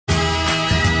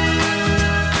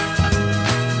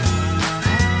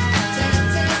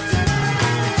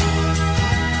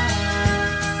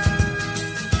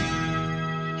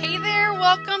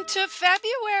to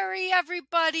February,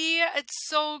 everybody. It's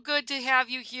so good to have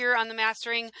you here on the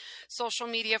Mastering Social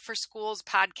Media for Schools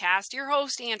podcast. Your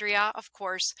host, Andrea, of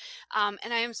course.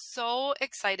 And I am so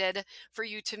excited for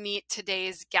you to meet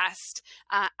today's guest.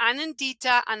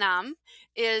 Anindita Anaam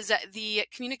is the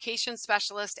communication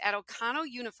specialist at Oconto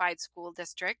Unified School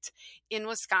District in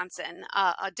Wisconsin,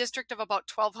 a district of about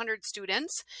 1,200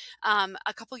 students.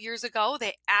 A couple years ago,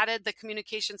 they added the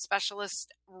communication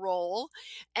specialist role,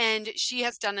 and she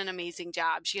has done an amazing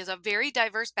job. She has a very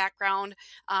diverse background,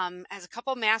 has a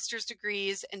couple master's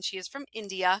degrees, and she is from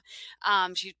India.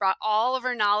 She's brought all of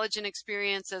her knowledge and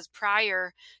experiences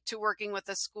prior to working with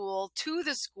the school to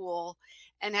the school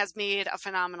and has made a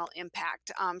phenomenal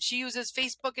impact. She uses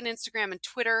Facebook and Instagram and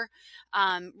Twitter,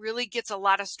 really gets a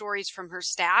lot of stories from her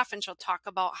staff, and she'll talk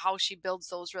about how she builds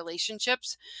those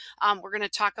relationships. We're going to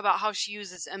talk about how she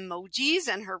uses emojis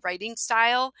and her writing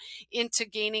style into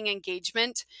gaining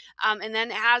engagement, and then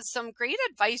has some great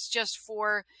advice just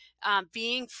for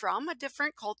being from a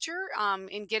different culture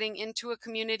in getting into a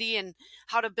community and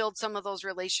how to build some of those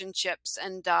relationships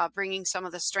and bringing some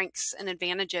of the strengths and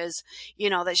advantages,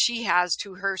 that she has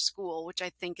to her school, which I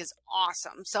think is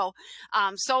awesome. So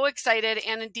I'm so excited.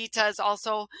 Anindita is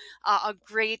also a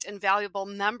great and valuable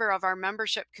member of our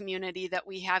membership community that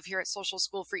we have here at Social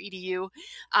School for EDU.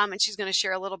 And she's going to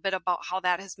share a little bit about how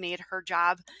that has made her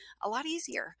job a lot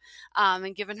easier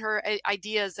and given her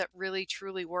ideas that really,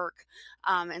 truly work.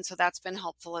 And so that's been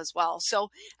helpful as well. So,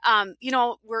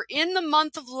 we're in the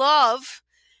month of love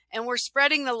and we're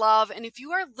spreading the love. And if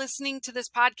you are listening to this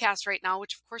podcast right now,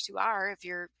 which of course you are, if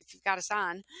you've got us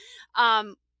on,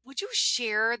 would you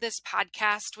share this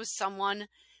podcast with someone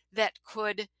that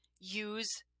could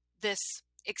use this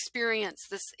experience,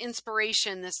 this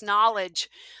inspiration, this knowledge?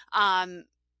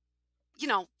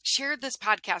 Share this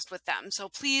podcast with them. So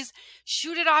please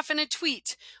shoot it off in a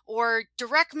tweet or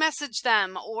direct message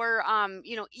them or,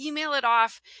 email it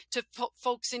off to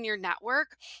folks in your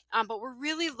network. But we're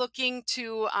really looking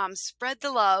to spread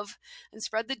the love and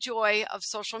spread the joy of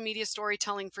social media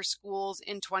storytelling for schools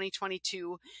in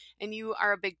 2022. And you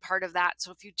are a big part of that.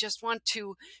 So if you just want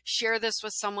to share this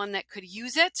with someone that could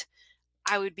use it,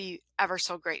 I would be ever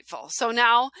so grateful. So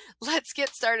now let's get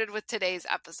started with today's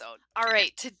episode. All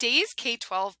right, today's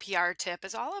K-12 PR tip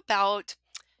is all about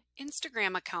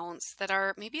Instagram accounts that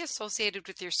are maybe associated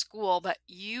with your school, but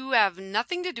you have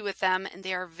nothing to do with them and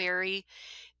they are very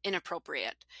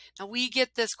inappropriate. Now, we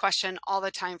get this question all the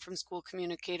time from school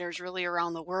communicators really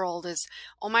around the world is,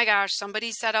 oh my gosh,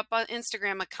 somebody set up an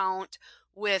Instagram account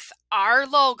with our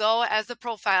logo as the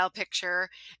profile picture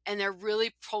and they're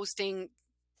really posting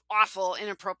awful,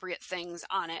 inappropriate things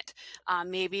on it.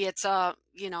 Maybe it's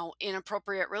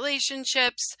inappropriate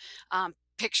relationships,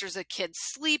 pictures of kids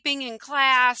sleeping in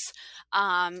class,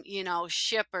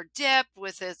 ship or dip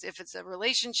with this, if it's a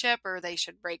relationship or they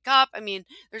should break up. I mean,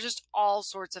 there's just all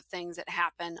sorts of things that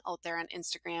happen out there on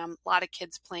Instagram, a lot of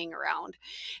kids playing around.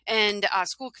 And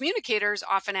school communicators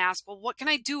often ask, well, what can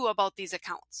I do about these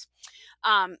accounts?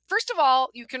 First of all,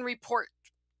 you can report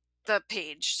the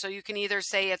page. So you can either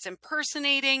say it's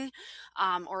impersonating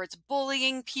or it's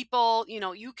bullying people.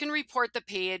 You can report the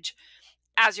page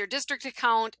as your district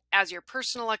account, as your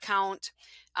personal account.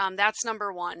 That's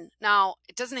number one. Now,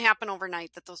 it doesn't happen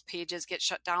overnight that those pages get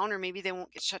shut down, or maybe they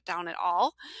won't get shut down at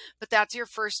all, but that's your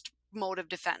first mode of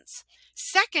defense.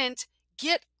 Second,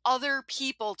 get other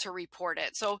people to report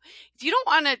it. So if you don't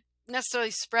want to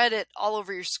necessarily spread it all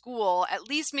over your school, at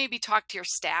least maybe talk to your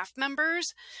staff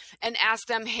members and ask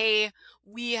them, hey,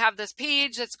 we have this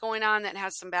page that's going on that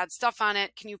has some bad stuff on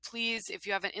it. Can you please, if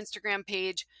you have an Instagram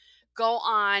page, go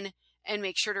on and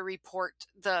make sure to report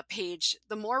the page.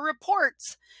 The more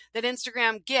reports that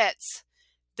Instagram gets,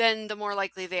 then the more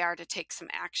likely they are to take some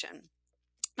action.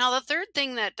 Now, the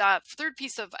third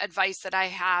piece of advice that I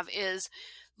have is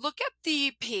look at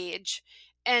the page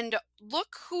and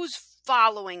look who's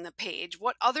following the page.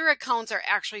 What other accounts are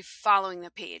actually following the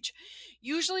page?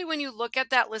 Usually when you look at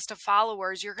that list of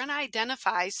followers, you're going to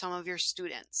identify some of your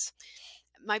students.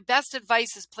 My best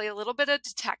advice is play a little bit of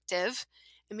detective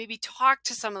and maybe talk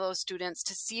to some of those students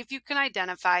to see if you can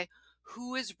identify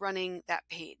who is running that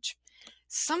page.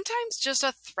 Sometimes just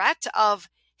a threat of,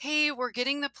 hey, we're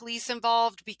getting the police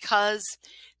involved because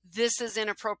this is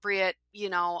inappropriate,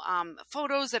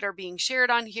 photos that are being shared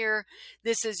on here.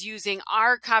 This is using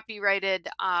our copyrighted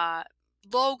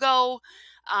logo.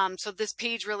 So this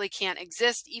page really can't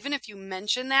exist. Even if you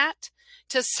mention that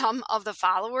to some of the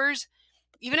followers,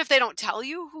 even if they don't tell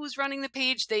you who's running the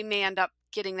page, they may end up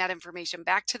getting that information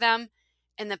back to them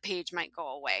and the page might go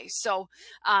away. So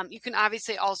you can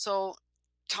obviously also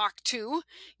talk to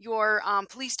your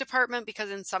police department,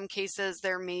 because in some cases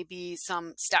there may be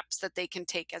some steps that they can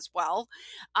take as well.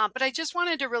 But I just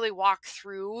wanted to really walk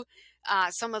through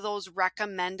some of those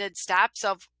recommended steps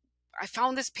of, I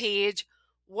found this page,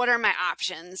 what are my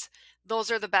options?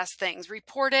 Those are the best things.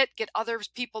 Report it, get other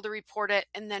people to report it,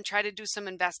 and then try to do some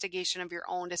investigation of your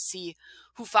own to see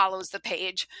who follows the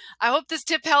page. I hope this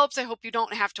tip helps. I hope you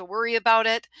don't have to worry about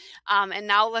it. And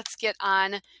now let's get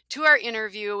on to our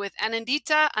interview with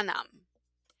Anindita Anaam.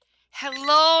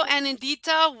 Hello,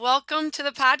 Anindita. Welcome to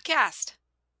the podcast.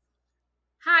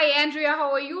 Hi, Andrea.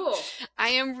 How are you? I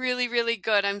am really, really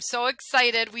good. I'm so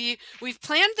excited. We've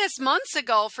planned this months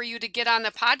ago for you to get on the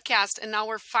podcast, and now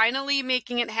we're finally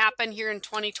making it happen here in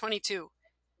 2022.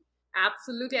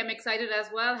 Absolutely. I'm excited as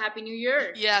well. Happy New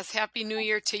Year. Yes, Happy New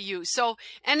Year to you. So,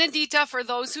 Anindita, for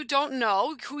those who don't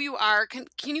know who you are, can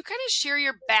you kind of share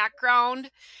your background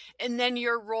and then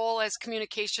your role as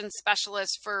communications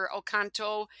specialist for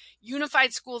Oconto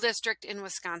Unified School District in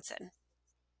Wisconsin?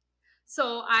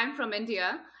 So I'm from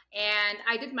India, and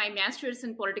I did my master's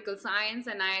in political science,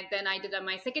 and then I did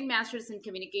my second master's in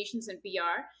communications and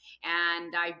PR,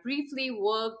 and I briefly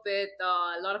worked with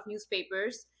a lot of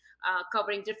newspapers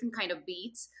covering different kind of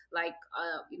beats like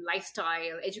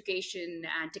lifestyle, education,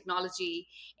 and technology.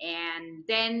 And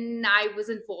then I was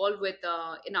involved with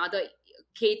another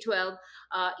K-12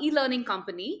 e-learning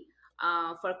company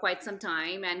for quite some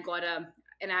time, and got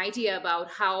an idea about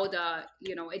how the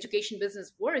education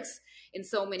business works in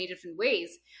so many different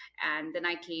ways. And then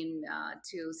I came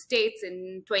to States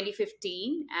in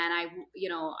 2015, and I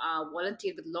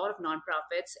volunteered with a lot of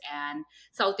nonprofits and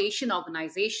South Asian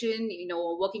organization,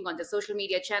 working on the social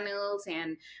media channels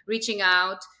and reaching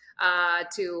out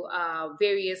to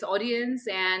various audience.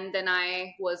 And then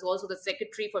I was also the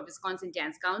secretary for Wisconsin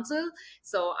Dance Council.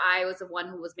 So I was the one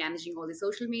who was managing all the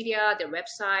social media, their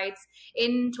websites.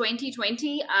 In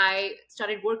 2020, I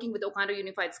started working with Oconto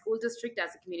Unified School District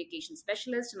as a communication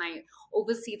specialist, and I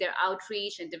oversee their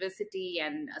outreach and diversity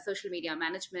and social media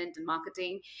management and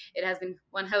marketing. It has been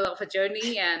one hell of a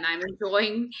journey, and I'm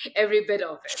enjoying every bit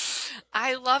of it.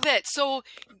 I love it. So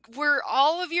were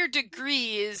all of your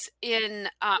degrees in,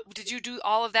 did you do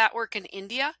all of that work in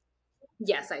India?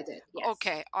 Yes, I did. Yes.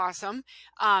 Okay, awesome.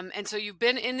 And so you've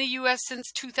been in the U.S.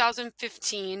 since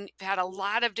 2015, you've had a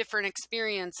lot of different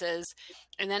experiences,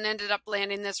 and then ended up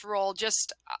landing this role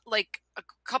just like a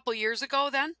couple years ago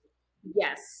then?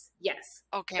 Yes.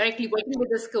 Okay. Directly working with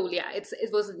the school. Yeah, it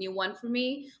was a new one for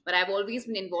me, but I've always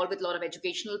been involved with a lot of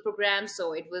educational programs,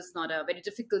 so it was not a very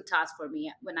difficult task for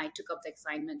me when I took up the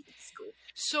assignment with the school.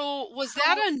 So was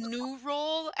that a new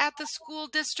role at the school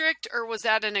district, or was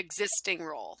that an existing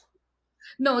role?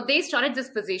 No, they started this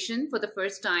position for the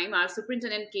first time. Our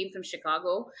superintendent came from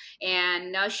Chicago,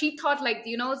 and she thought, like,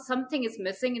 something is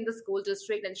missing in the school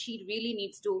district, and she really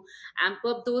needs to amp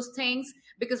up those things,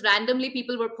 because randomly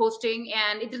people were posting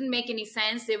and it didn't make any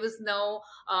sense. There was no,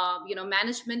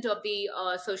 management of the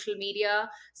social media.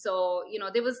 So,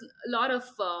 there was a lot of,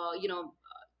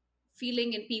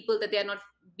 feeling in people that they're not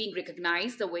being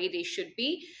recognized the way they should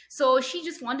be. So she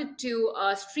just wanted to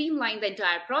streamline the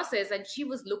entire process, and she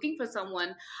was looking for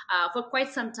someone for quite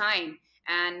some time.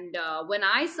 And when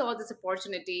I saw this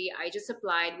opportunity, I just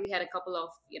applied. We had a couple of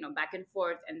back and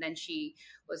forth, and then she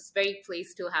was very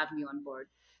pleased to have me on board.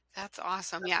 That's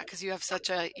awesome. Yeah, because you have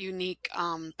such a unique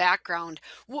background.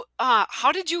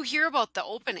 How did you hear about the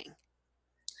opening?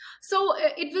 So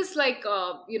it was like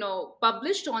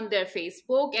published on their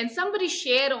Facebook, and somebody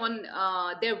shared on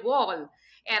their wall,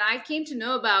 and I came to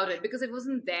know about it because it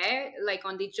wasn't there like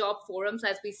on the job forums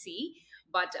as we see.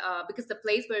 But because the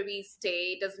place where we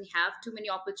stay doesn't have too many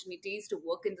opportunities to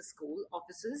work in the school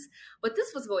offices, but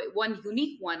this was one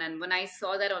unique one. And when I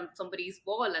saw that on somebody's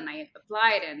wall, and I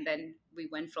applied, and then we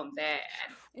went from there.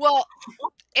 Well,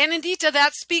 Anindita,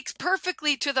 that speaks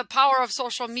perfectly to the power of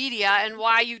social media and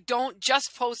why you don't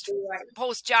just post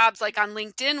jobs like on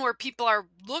LinkedIn where people are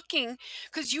looking,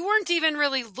 because you weren't even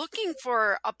really looking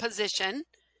for a position.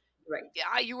 Right.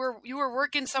 Yeah, you were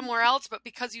working somewhere else, but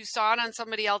because you saw it on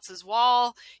somebody else's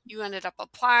wall, you ended up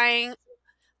applying.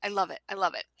 I love it. I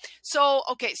love it. So,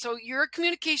 okay, so you're a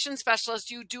communication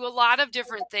specialist. You do a lot of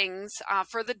different things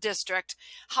for the district.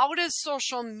 How does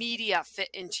social media fit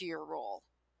into your role?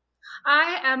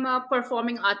 I am a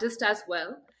performing artist as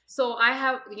well. So I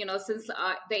have, since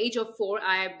the age of 4,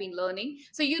 I have been learning.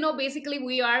 So, basically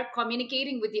we are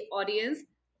communicating with the audience,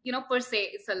 per se,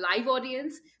 it's a live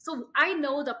audience. So I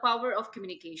know the power of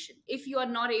communication. If you are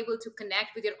not able to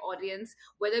connect with your audience,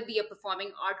 whether it be a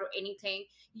performing art or anything,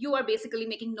 you are basically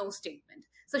making no statement.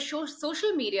 So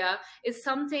social media is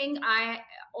something I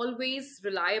always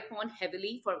rely upon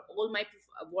heavily for all my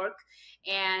work.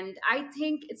 And I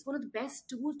think it's one of the best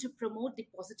tools to promote the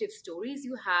positive stories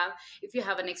you have. If you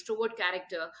have an extrovert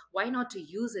character, why not to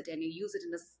use it, and you use it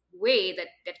in a way that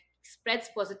spreads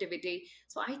positivity.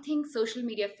 So I think social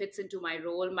media fits into my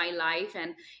role, my life.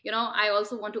 And I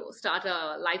also want to start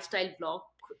a lifestyle blog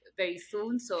very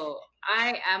soon, so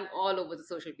I am all over the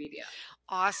social media.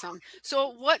 Awesome. So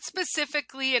what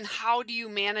specifically and how do you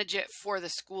manage it for the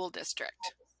school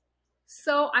district?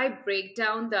 So I break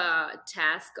down the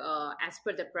task as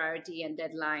per the priority and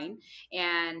deadline.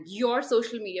 And your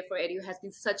social media for Edu has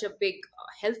been such a big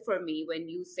help for me when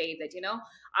you say that,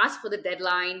 ask for the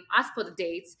deadline, ask for the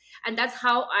dates. And that's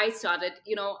how I started.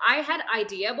 I had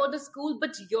idea about the school,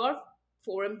 but your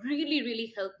forum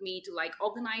really helped me to like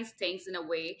organize things in a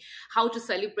way, how to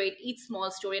celebrate each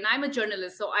small story. And I'm a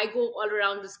journalist, so I go all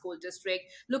around the school district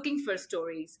looking for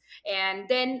stories, and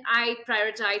then I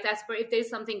prioritize as per if there's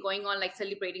something going on, like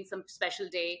celebrating some special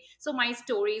day, so my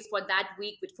stories for that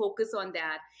week would focus on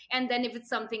that. And then if it's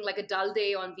something like a dull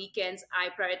day on weekends, I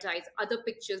prioritize other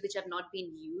pictures which have not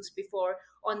been used before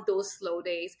on those slow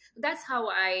days. That's how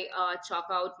I chalk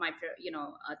out my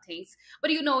things. But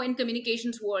in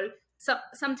communications world,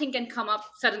 something can come up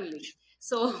suddenly,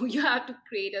 so you have to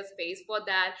create a space for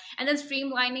that. And then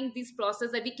streamlining this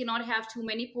process, that we cannot have too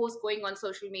many posts going on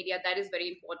social media. That is very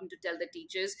important to tell the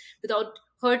teachers without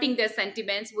hurting their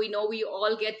sentiments. We know we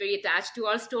all get very attached to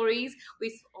our stories.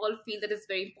 We all feel that it's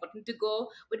very important to go,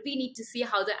 but we need to see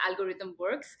how the algorithm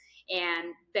works.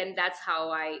 And then that's how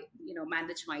I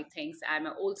manage my things. I'm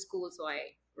an old school, so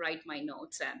I write my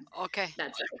notes, and Okay.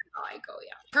 that's how I go.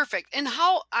 Yeah. Perfect. And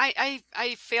how I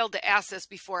failed to ask this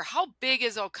before. How big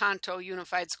is Oconto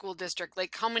Unified School District?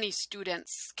 Like how many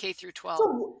students K through 12?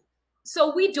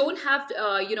 So we don't have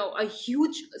a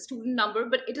huge student number,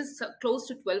 but it is close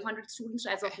to 1,200 students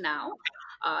as of Okay. now.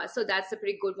 So that's a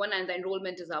pretty good one, and the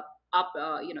enrollment is up.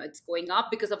 It's going up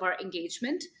because of our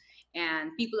engagement,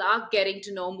 and people are getting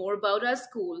to know more about our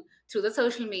school through the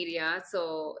social media.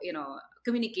 So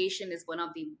communication is one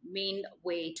of the main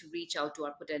way to reach out to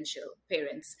our potential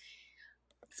parents.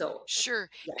 So Sure.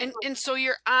 yeah. And so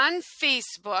you're on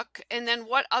Facebook, and then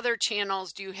what other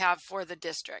channels do you have for the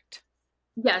district?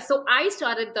 Yeah, so I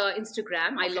started the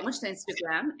Instagram. I Okay. launched the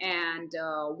Instagram, and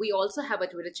we also have a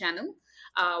Twitter channel,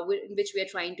 in which we are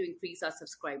trying to increase our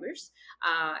subscribers.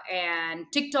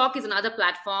 And TikTok is another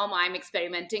platform I'm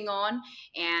experimenting on,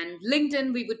 and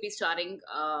LinkedIn we would be starting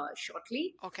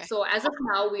shortly. Okay. So as of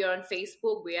now, we are on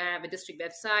Facebook. We have a district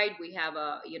website. We have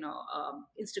a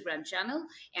Instagram channel,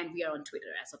 and we are on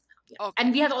Twitter as of now. Yeah, and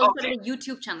Okay. we have also a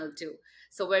YouTube channel too,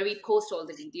 so where we post all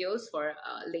the videos for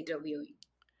later viewing.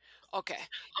 Okay.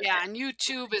 Yeah, and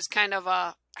YouTube is kind of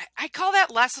I call that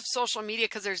less of social media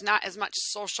because there's not as much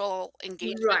social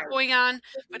engagement Right. going on,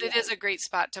 but it Yeah. is a great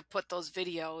spot to put those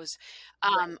videos.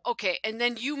 Right. Okay, and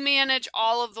then you manage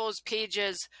all of those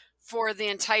pages for the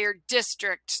entire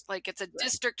district, like it's a Right.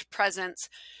 district presence.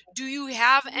 Do you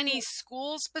have any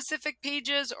school specific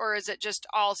pages, or is it just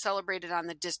all celebrated on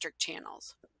the district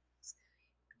channels?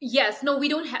 Yes, no, we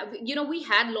don't have, we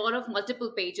had a lot of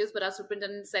multiple pages, but our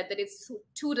superintendent said that it's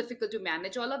too difficult to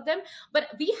manage all of them.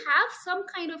 But we have some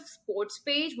kind of sports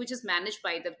page, which is managed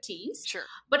by the teams. Sure.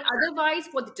 But otherwise,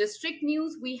 for the district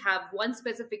news, we have one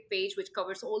specific page which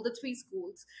covers all the three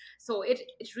schools. So it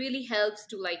really helps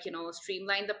to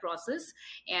streamline the process.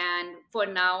 And for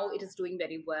now, it is doing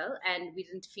very well. And we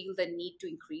didn't feel the need to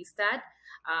increase that.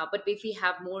 But if we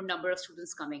have more number of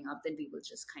students coming up, then we will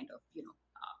just kind of,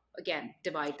 again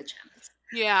divide the channels.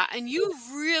 Yeah, and you've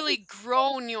really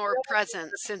grown your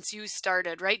presence since you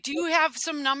started, right? Do you have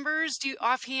some numbers? Do you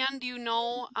offhand, do you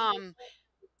know? I'm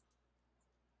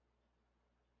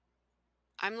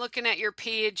looking at your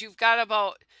page. You've got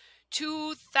about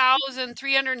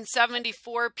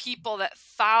 2,374 people that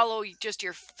follow just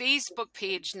your Facebook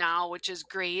page now, which is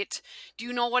great. Do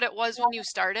you know what it was when you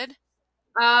started?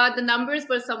 The numbers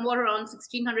were somewhat around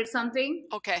 1,600 something,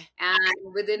 Okay.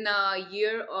 and within a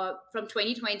year, from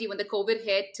 2020 when the COVID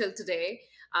hit till today,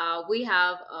 we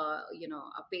have a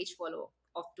page follow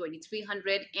of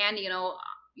 2,300. And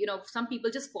some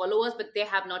people just follow us, but they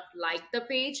have not liked the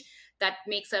page. That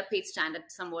makes our page stand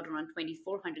at somewhat around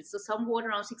 2,400. So somewhat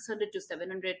around 600 to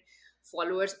 700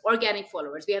 followers, organic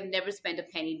followers. We have never spent a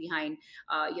penny behind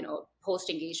post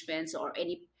engagements or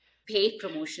any paid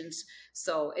promotions.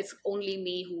 So it's only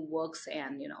me who works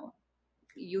and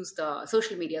use the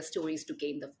social media stories to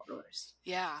gain the followers.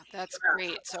 Yeah, that's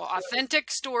great. So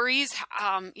authentic stories,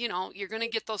 you're going to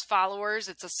get those followers.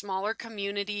 It's a smaller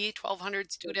community,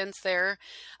 1,200 students there.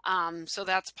 So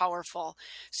that's powerful.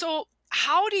 So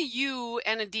how do you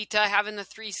and Adita having the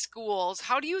three schools,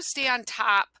 how do you stay on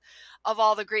top of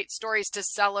all the great stories to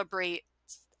celebrate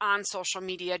on social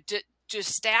media? Do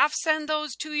staff send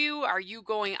those to you? Are you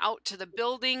going out to the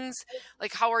buildings?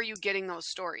 Like, how are you getting those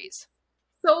stories?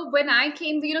 So when I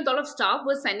came, a lot of staff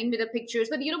was sending me the pictures,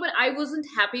 but but I wasn't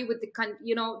happy with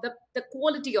the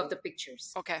quality of the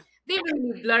pictures. Okay. They were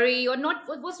really blurry or not,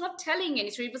 was not telling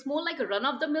any story. It was more like a run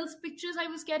of the mills pictures I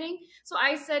was getting. So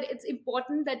I said it's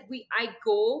important that I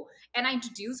go and I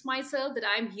introduce myself, that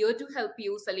I'm here to help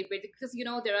you celebrate, because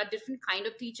there are different kind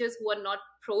of teachers who are not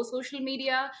pro social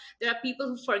media. There are people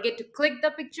who forget to click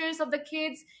the pictures of the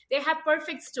kids. They have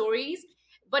perfect stories,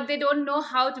 but they don't know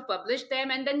how to publish them.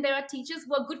 And then there are teachers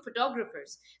who are good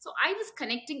photographers. So I was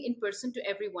connecting in person to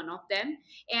every one of them,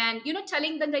 and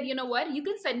telling them that, what, you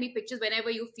can send me pictures whenever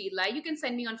you feel like. You can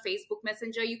send me on Facebook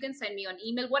Messenger, you can send me on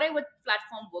email, whatever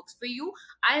platform works for you.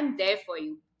 I am there for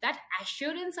you. That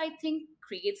assurance, I think,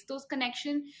 creates those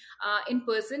connection in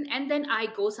person. And then I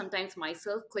go sometimes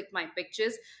myself, click my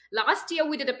pictures. Last year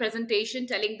we did a presentation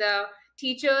telling the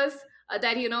teachers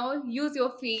that use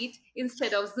your feet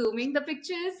instead of zooming the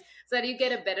pictures, so that you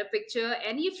get a better picture.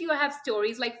 And if you have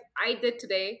stories like I did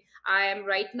today, I am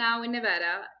right now in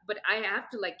Nevada, but I have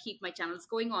to like keep my channels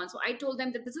going on. So I told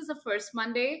them that this is the first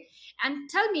Monday, and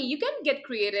tell me, you can get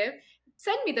creative,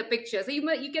 send me the picture. So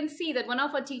you can see that one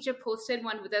of our teacher posted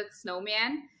one with a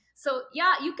snowman. So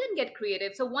yeah, you can get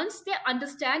creative. So once they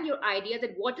understand your idea,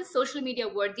 that what is social media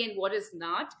worthy and what is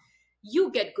not,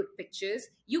 you get good pictures,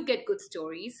 you get good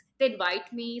stories. They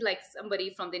invite me, like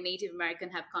somebody from the Native American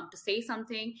have come to say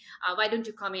something. Why don't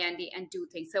you come, Andy, and do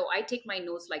things? So I take my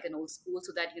notes like an old school,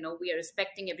 so that we are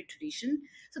respecting every tradition.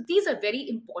 So these are very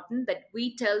important, that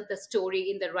we tell the story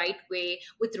in the right way,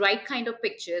 with right kind of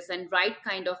pictures and right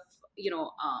kind of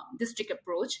district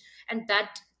approach, and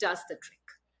that does the trick.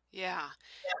 Yeah.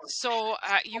 So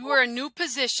you were a new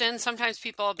position. Sometimes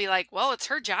people will be like, well, it's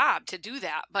her job to do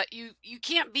that, but you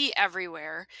can't be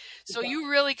everywhere. So you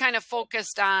really kind of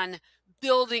focused on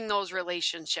building those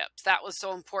relationships. That was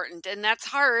so important. And that's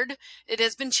hard. It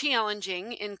has been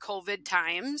challenging in COVID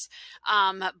times,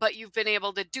 but you've been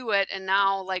able to do it. And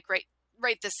now, like right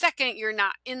the second, you're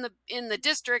not in the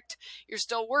district, you're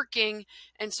still working,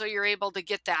 and so you're able to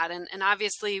get that. And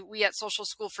obviously, we at Social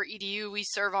School for EDU, we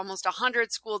serve almost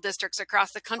 100 school districts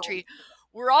across the country.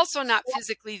 We're also not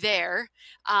physically there,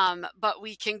 but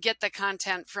we can get the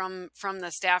content from the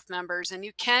staff members, and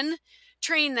you can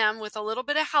train them with a little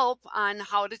bit of help on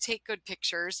how to take good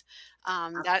pictures.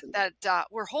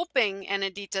 We're hoping,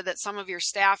 Anindita, that some of your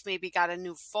staff maybe got a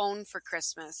new phone for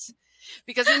Christmas,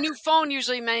 because a new phone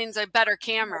usually means a better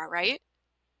camera, right?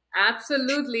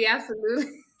 Absolutely, absolutely.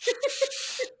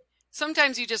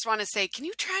 Sometimes you just want to say, can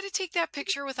you try to take that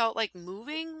picture without like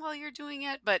moving while you're doing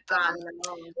it? But No,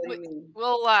 what do you mean?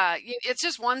 we'll it's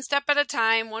just one step at a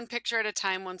time, one picture at a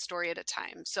time, one story at a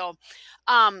time. So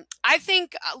I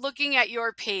think looking at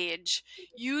your page,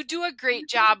 you do a great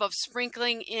job of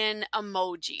sprinkling in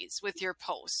emojis with your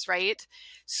posts, right?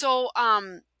 So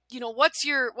what's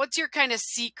your kind of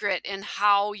secret in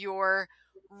how you're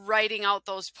writing out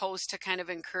those posts to kind of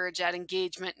encourage that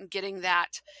engagement and getting that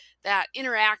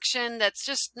interaction that's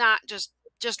just not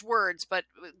just words, but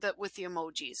with the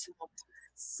emojis?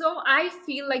 So I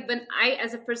feel like, when I,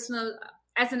 as a personal,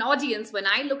 as an audience, when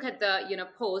I look at the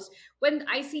post, when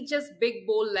I see just big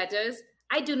bold letters,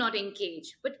 I do not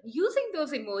engage. But using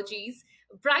those emojis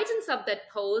brightens up that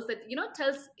post, that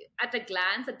tells at a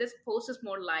glance that this post is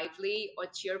more lively or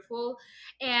cheerful.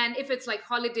 And if it's like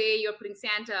holiday, you're putting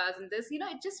Santas and this,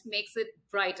 it just makes it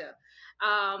brighter.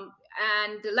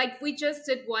 And like we just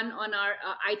did one on our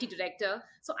IT director.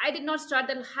 So I did not start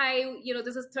that, hi,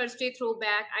 this is Thursday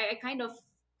throwback. I kind of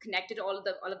connected all of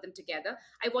them together.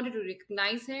 I wanted to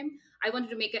recognize him. I wanted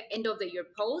to make an end of the year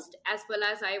post, as well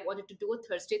as I wanted to do a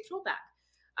Thursday throwback,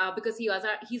 because was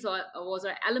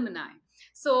our alumni.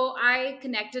 So I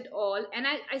connected all, and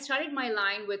I started my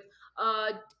line with,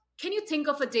 can you think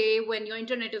of a day when your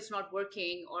internet is not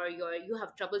working, or you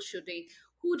have troubleshooting?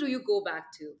 Who do you go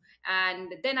back to?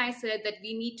 And then I said that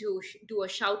we need to do a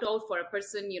shout out for a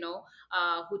person,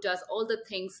 who does all the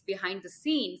things behind the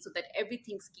scenes, so that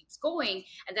everything keeps going.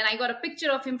 And then I got a picture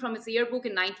of him from his yearbook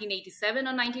in 1987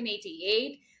 or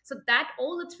 1988. So that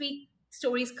all the three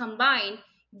stories combined,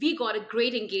 we got a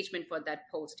great engagement for that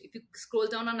post. If you scroll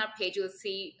down on our page, you'll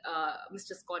see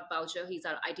Mr. Scott Boucher, he's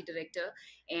our IT director,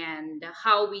 and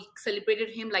how we celebrated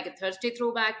him like a Thursday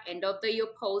throwback, end of the year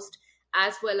post,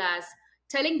 as well as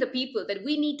telling the people that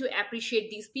we need to appreciate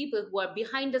these people who are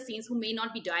behind the scenes, who may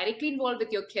not be directly involved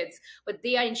with your kids, but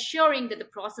they are ensuring that the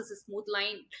process is smooth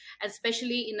line.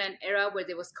 Especially in an era where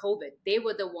there was COVID, they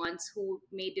were the ones who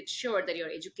made it sure that your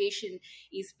education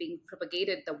is being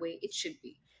propagated the way it should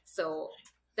be. So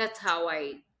that's how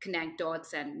I connect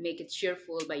dots and make it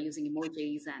cheerful by using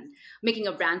emojis and making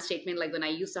a brand statement. Like when I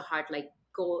use the heart, like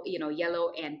go,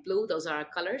 yellow and blue, those are our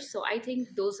colors. So I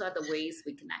think those are the ways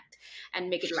we connect and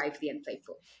make it lively and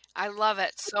playful. I love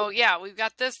it. So yeah, we've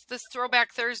got this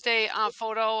Throwback Thursday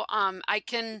photo. I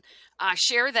can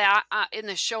share that in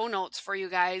the show notes for you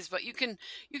guys, but you can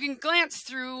glance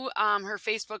through her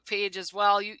Facebook page as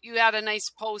well. You had a nice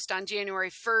post on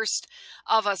January 1st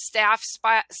of a staff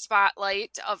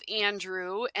spotlight of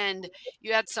Andrew, and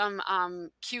you had some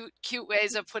cute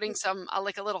ways of putting some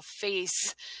like a little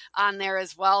face on there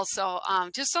as well. So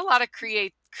just a lot of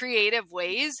creative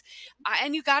ways,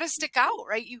 and you got to stick out,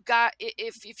 right? You got,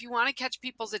 if you want to catch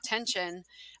people's attention,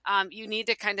 you need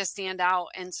to kind of stand out.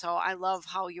 And so I love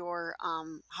how you're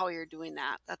doing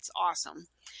that. That's awesome.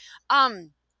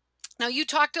 Now you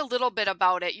talked a little bit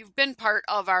about it. You've been part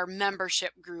of our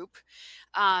membership group.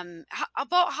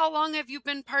 About how long have you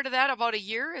been part of that? About a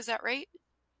year, is that right?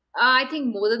 I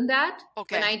think more than that. When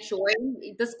Okay. I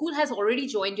joined, the school has already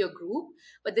joined your group,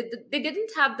 but they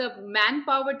didn't have the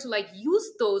manpower to like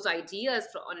use those ideas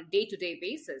on a day-to-day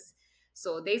basis.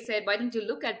 So they said, "Why don't you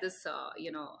look at this?"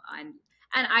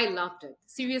 And I loved it.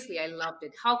 Seriously, I loved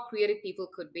it. How creative people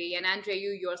could be. And Andrea,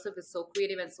 you yourself is so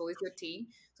creative, and so is your team.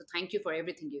 So thank you for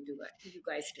everything you do. You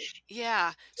guys do.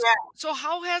 Yeah. So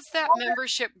how has that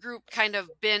membership group kind of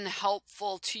been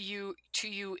helpful to you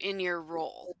in your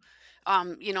role?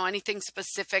 Anything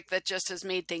specific that just has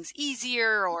made things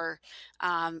easier, or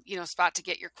spot to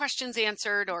get your questions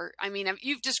answered, or I mean,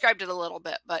 you've described it a little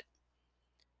bit, but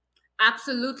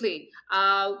Absolutely.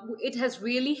 It has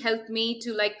really helped me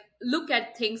to like look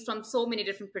at things from so many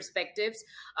different perspectives.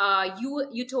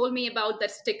 You told me about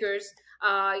that stickers.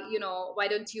 Why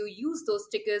don't you use those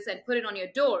stickers and put it on your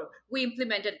door? We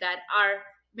implemented that. Our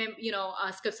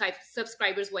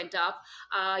subscribers went up.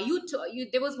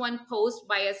 There was one post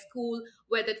by a school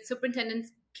where the superintendent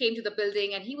came to the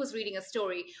building and he was reading a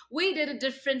story. We did it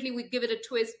differently. We give it a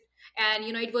twist, and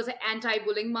it was an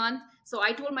anti-bullying month. So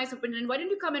I told my superintendent, why don't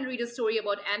you come and read a story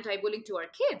about anti-bullying to our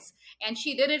kids? And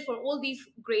she did it for all these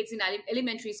grades in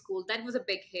elementary school. That was a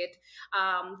big hit.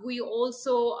 We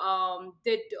also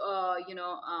did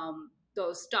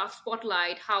the staff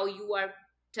spotlight, how you are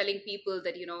telling people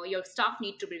that your staff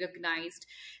need to be recognized.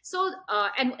 So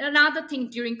and another thing,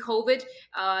 during COVID,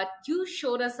 you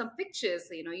showed us some pictures.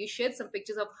 You shared some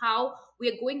pictures of how we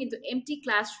are going into empty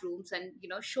classrooms and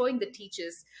showing the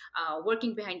teachers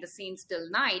working behind the scenes till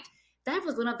night. That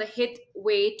was one of the hit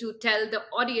way to tell the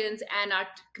audience and our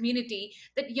community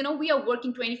that we are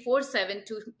working 24/7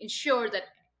 to ensure that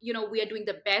we are doing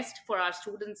the best for our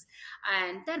students.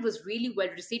 And that was really well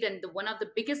received. And one of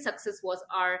the biggest success was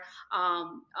our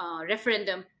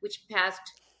referendum, which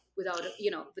passed without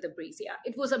with a breeze. Yeah,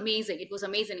 it was amazing. It was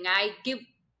amazing. I give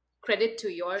credit to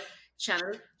your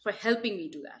channel for helping me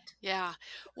do that. yeah.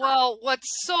 Well, what's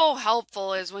so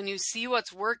helpful is when you see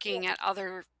what's working in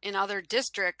other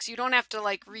districts, you don't have to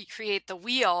like recreate the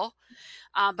wheel.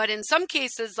 But in some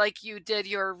cases, like you did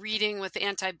your reading with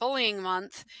Anti-Bullying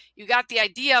Month, you got the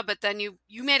idea, but then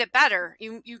you made it better.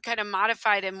 You kind of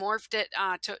modified and morphed it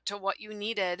to what you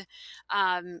needed,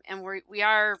 and we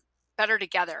are better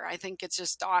together. I think it's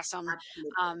just awesome.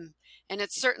 Absolutely. Um, and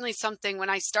it's certainly something, when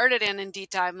I started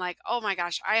Anindita, I'm like, oh my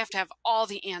gosh, I have to have all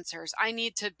the answers. I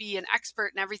need to be an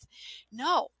expert in everything.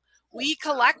 No, we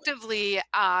collectively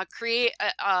create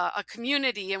a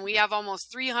community, and we have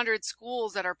almost 300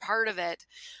 schools that are part of it.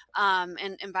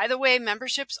 And by the way,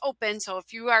 membership's open. So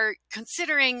if you are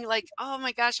considering like, oh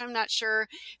my gosh, I'm not sure,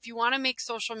 if you want to make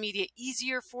social media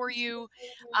easier for you,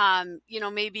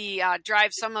 maybe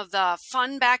drive some of the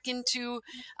fun back into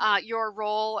your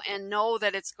role and know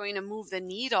that it's going to move the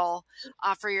needle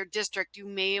for your district, you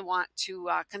may want to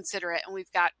consider it. And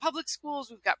we've got public schools,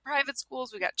 we've got private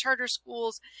schools, we've got charter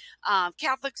schools,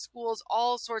 Catholic schools,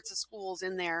 all sorts of schools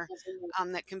in there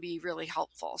that can be really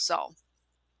helpful. So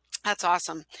that's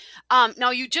awesome.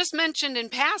 Now, you just mentioned in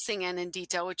passing,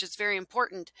 Anindita, which is very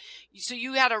important. So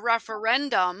you had a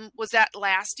referendum. Was that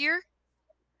last year?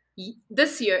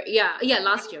 This year, yeah,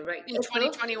 last year, right? In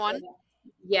 2021?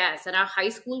 Yes, and our high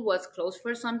school was closed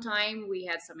for some time. We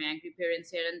had some angry parents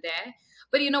here and there.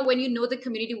 But when you know the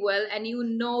community well and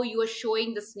you are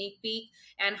showing the sneak peek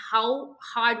and how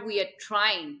hard we are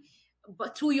trying,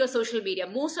 but through your social media,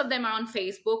 most of them are on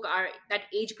Facebook. That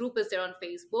age group is there on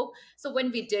Facebook. So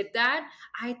when we did that,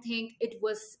 I think it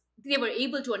was they were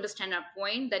able to understand our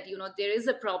point that there is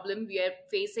a problem, we are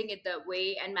facing it the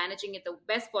way and managing it the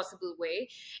best possible way,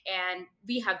 and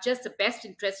we have just the best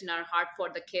interest in our heart for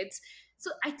the kids.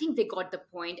 So I think they got the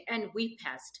point, and we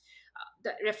passed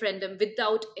the referendum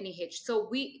without any hitch.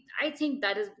 So I think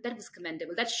that was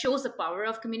commendable. That shows the power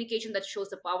of communication, that shows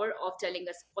the power of telling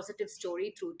a positive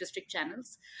story through district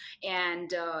channels.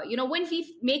 And when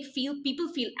we make feel people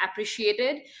feel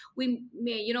appreciated, we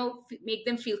may, make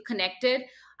them feel connected.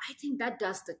 I think that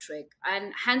does the trick.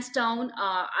 And hands down,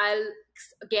 I'll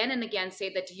again and again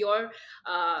say that your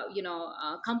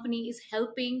company is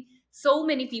helping so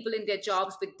many people in their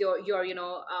jobs with your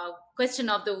question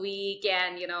of the week,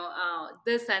 and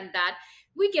this and that.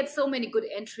 We get so many good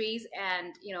entries,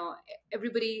 and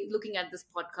everybody looking at this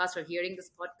podcast or hearing this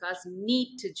podcast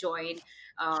need to join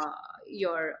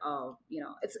your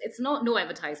it's no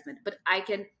advertisement, but I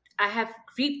have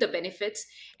reaped the benefits,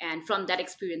 and from that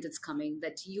experience it's coming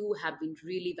that you have been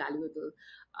really valuable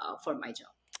for my job.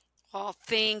 Well,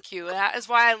 thank you. That is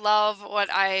why I love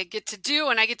what I get to do,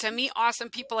 and I get to meet awesome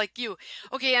people like you.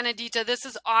 Okay, Anindita, this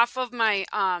is off of my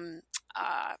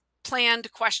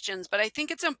planned questions, but I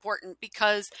think it's important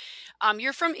because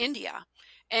you're from India,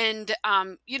 and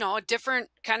a different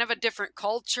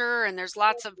culture, and there's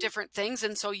lots of different things.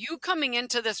 And so you coming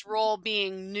into this role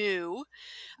being new,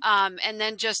 and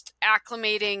then just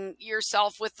acclimating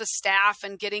yourself with the staff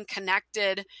and getting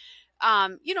connected.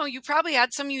 You probably had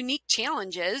some unique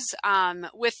challenges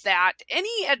with that.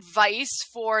 Any advice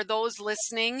for those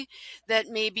listening that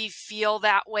maybe feel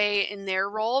that way in their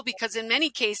role? Because in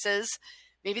many cases,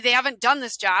 maybe they haven't done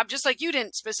this job, just like you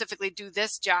didn't specifically do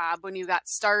this job when you got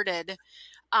started.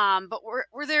 But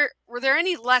were there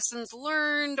any lessons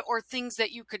learned or things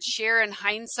that you could share in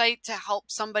hindsight to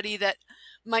help somebody that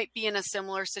might be in a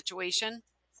similar situation?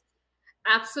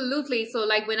 Absolutely. So,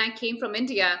 like when I came from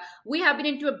India, we have been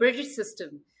into a British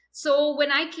system. So,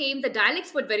 when I came, the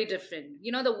dialects were very different.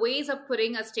 The ways of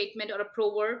putting a statement or a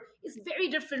proverb is very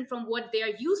different from what they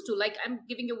are used to. Like, I'm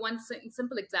giving you one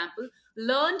simple example: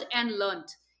 learned and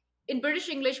learnt. In British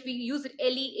English, we use it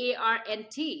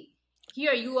learnt.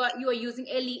 Here, you are using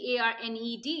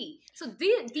learned. So,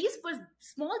 these were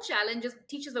small challenges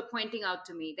teachers were pointing out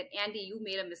to me that, Andy, you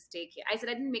made a mistake here. I said,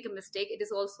 I didn't make a mistake. It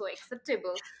is also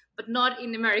acceptable, but not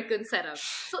in American setup.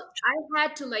 So I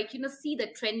had to see the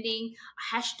trending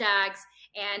hashtags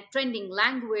and trending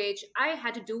language. I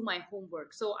had to do my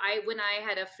homework. So when I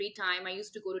had a free time, I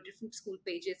used to go to different school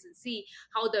pages and see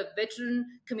how the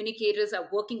veteran communicators are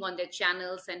working on their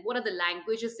channels, and what are the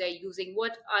languages they're using,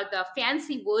 what are the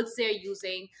fancy words they're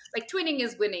using, like twinning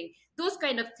is winning, those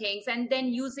kind of things, and then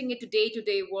using it to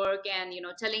day work, and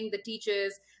telling the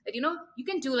teachers that you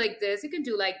can do like this, you can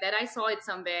do like that. I saw it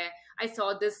somewhere, I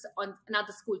saw this on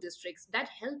another school districts. That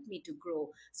helped me to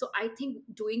grow. So I think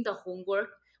doing the homework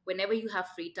whenever you have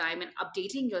free time and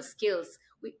updating your skills,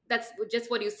 that's just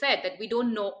what you said, that we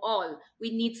don't know all, we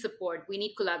need support, we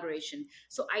need collaboration.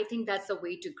 So I think that's the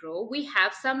way to grow. We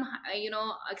have some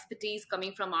expertise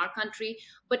coming from our country,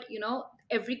 but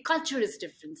every culture is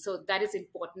different, so that is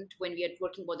important when we are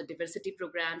working about the diversity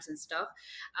programs and stuff.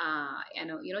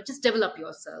 Just develop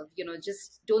yourself,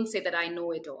 just don't say that I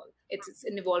know it all. It's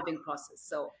an evolving process.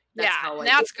 So that's how and I do.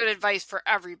 that's good advice for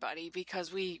everybody,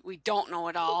 because we don't know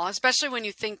it all, especially when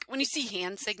you see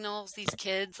hand signals, these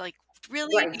kids, like,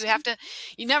 really, Right.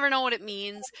 you never know what it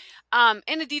means. And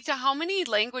Adita, how many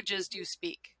languages do you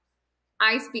speak?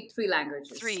 I speak 3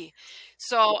 languages. 3.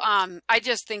 So Yes. I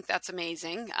just think that's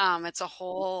amazing. It's a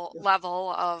whole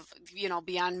level of,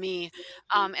 beyond me.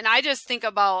 And I just think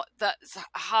about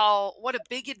what a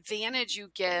big advantage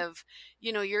you give,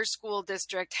 your school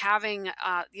district, having,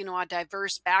 a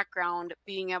diverse background,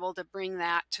 being able to bring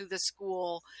that to the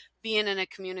school, being in a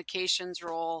communications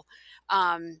role,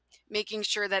 making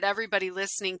sure that everybody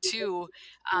listening to,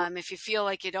 if you feel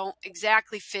like you don't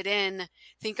exactly fit in,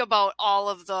 think about all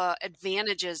of the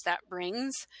advantages that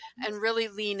brings and really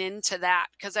lean into that.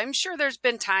 Because I'm sure there's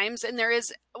been times, and there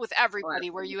is with Oh, everybody,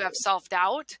 where you have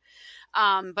self-doubt,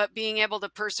 but being able to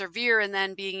persevere and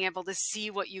then being able to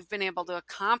see what you've been able to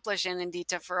accomplish in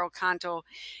Anindita for Oconto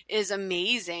is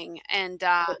amazing. And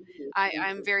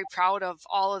I'm very proud of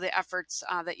all of the efforts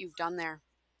that you've done there.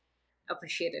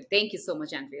 appreciate it. Thank you so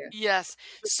much, Andrea. Yes.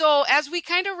 So as we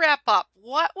kind of wrap up,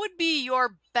 what would be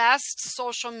your best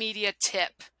social media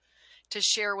tip to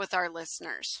share with our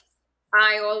listeners?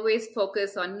 I always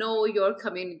focus on know your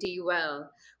community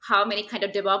well. How many kind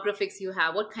of demographics you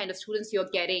have, what kind of students you're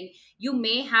getting. You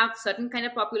may have certain kind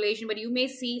of population, but you may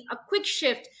see a quick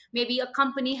shift. Maybe a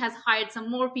company has hired some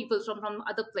more people from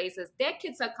other places. Their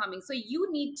kids are coming. So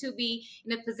you need to be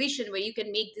in a position where you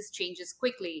can make these changes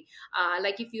quickly.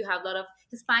 Like if you have a lot of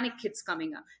Hispanic kids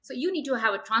coming up. So you need to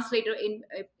have a translator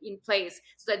in place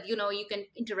so that you can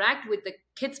interact with the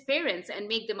kids' parents and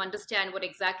make them understand what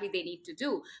exactly they need to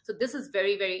do. So this is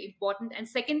very, very important. And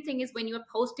second thing is when you are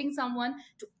posting someone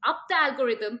to up the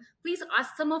algorithm, please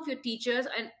ask some of your teachers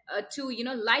and to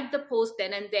like the post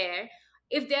then and there.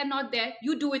 If they're not there,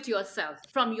 you do it yourself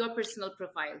from your personal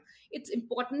profile. It's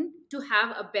important to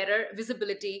have a better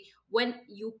visibility when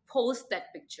you post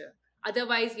that picture.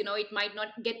 Otherwise, it might not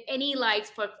get any likes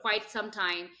for quite some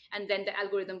time, and then the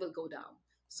algorithm will go down.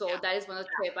 So that is one of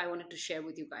the tip I wanted to share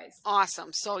with you guys. Awesome.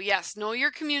 So yes, know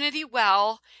your community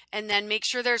well, and then make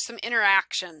sure there's some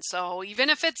interaction. So even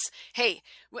if it's, hey,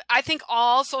 I think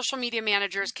all social media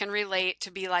managers can relate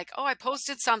to be like, oh, I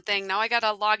posted something. Now I got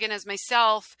to log in as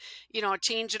myself,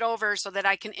 change it over so that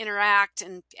I can interact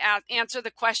and answer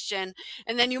the question.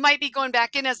 And then you might be going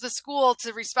back in as the school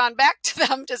to respond back to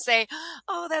them to say,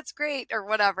 oh, that's great or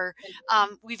whatever.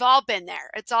 We've all been there.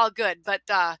 It's all good.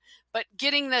 But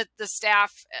getting the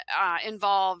staff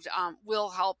involved will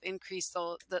help increase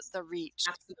the reach.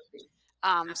 Absolutely.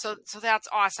 So that's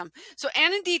awesome. So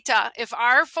Anindita, if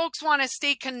our folks want to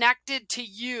stay connected to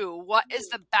you, what is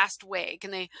the best way?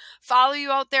 Can they follow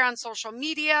you out there on social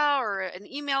media or an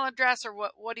email address, or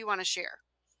what do you want to share?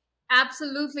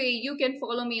 Absolutely. You can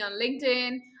follow me on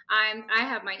LinkedIn. I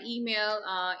have my email,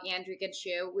 and we can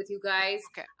share with you guys.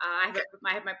 Okay. I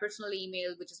have my personal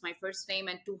email, which is my first name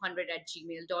and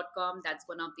 200@gmail.com. That's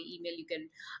one of the email you can.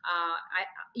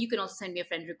 You can also send me a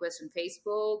friend request on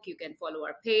Facebook. You can follow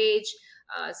our page.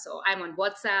 So I'm on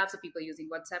WhatsApp. So people using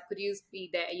WhatsApp could use me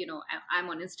there. I'm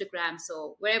on Instagram.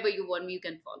 So wherever you want me, you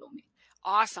can follow me.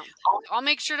 Awesome. I'll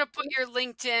make sure to put your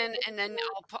LinkedIn, and then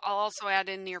I'll also add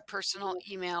in your personal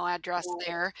email address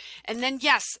there. And then,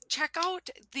 yes, check out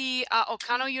the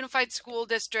Oconto Unified School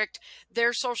District,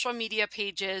 their social media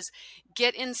pages.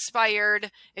 Get inspired.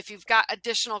 If you've got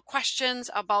additional questions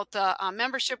about the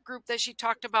membership group that she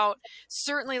talked about,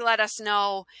 certainly let us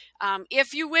know.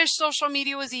 If you wish social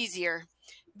media was easier,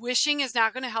 wishing is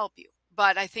not going to help you.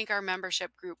 But I think our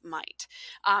membership group might,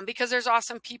 because there's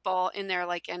awesome people in there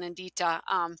like Anindita.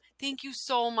 Thank you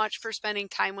so much for spending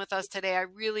time with us today. I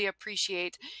really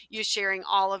appreciate you sharing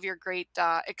all of your great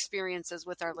experiences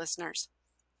with our listeners.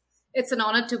 It's an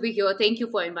honor to be here. Thank you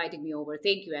for inviting me over.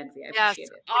 Thank you, Andrea. I Yes.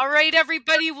 appreciate it. All right,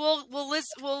 everybody. We'll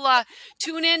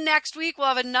tune in next week. We'll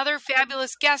have another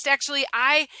fabulous guest. Actually,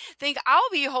 I think I'll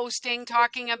be hosting,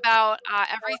 talking about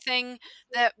everything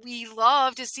that we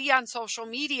love to see on social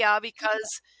media,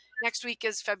 because next week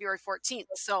is February 14th.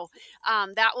 So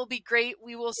that will be great.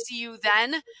 We will see you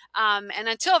then. And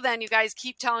until then, you guys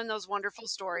keep telling those wonderful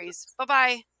stories.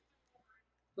 Bye-bye.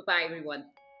 Bye-bye, everyone.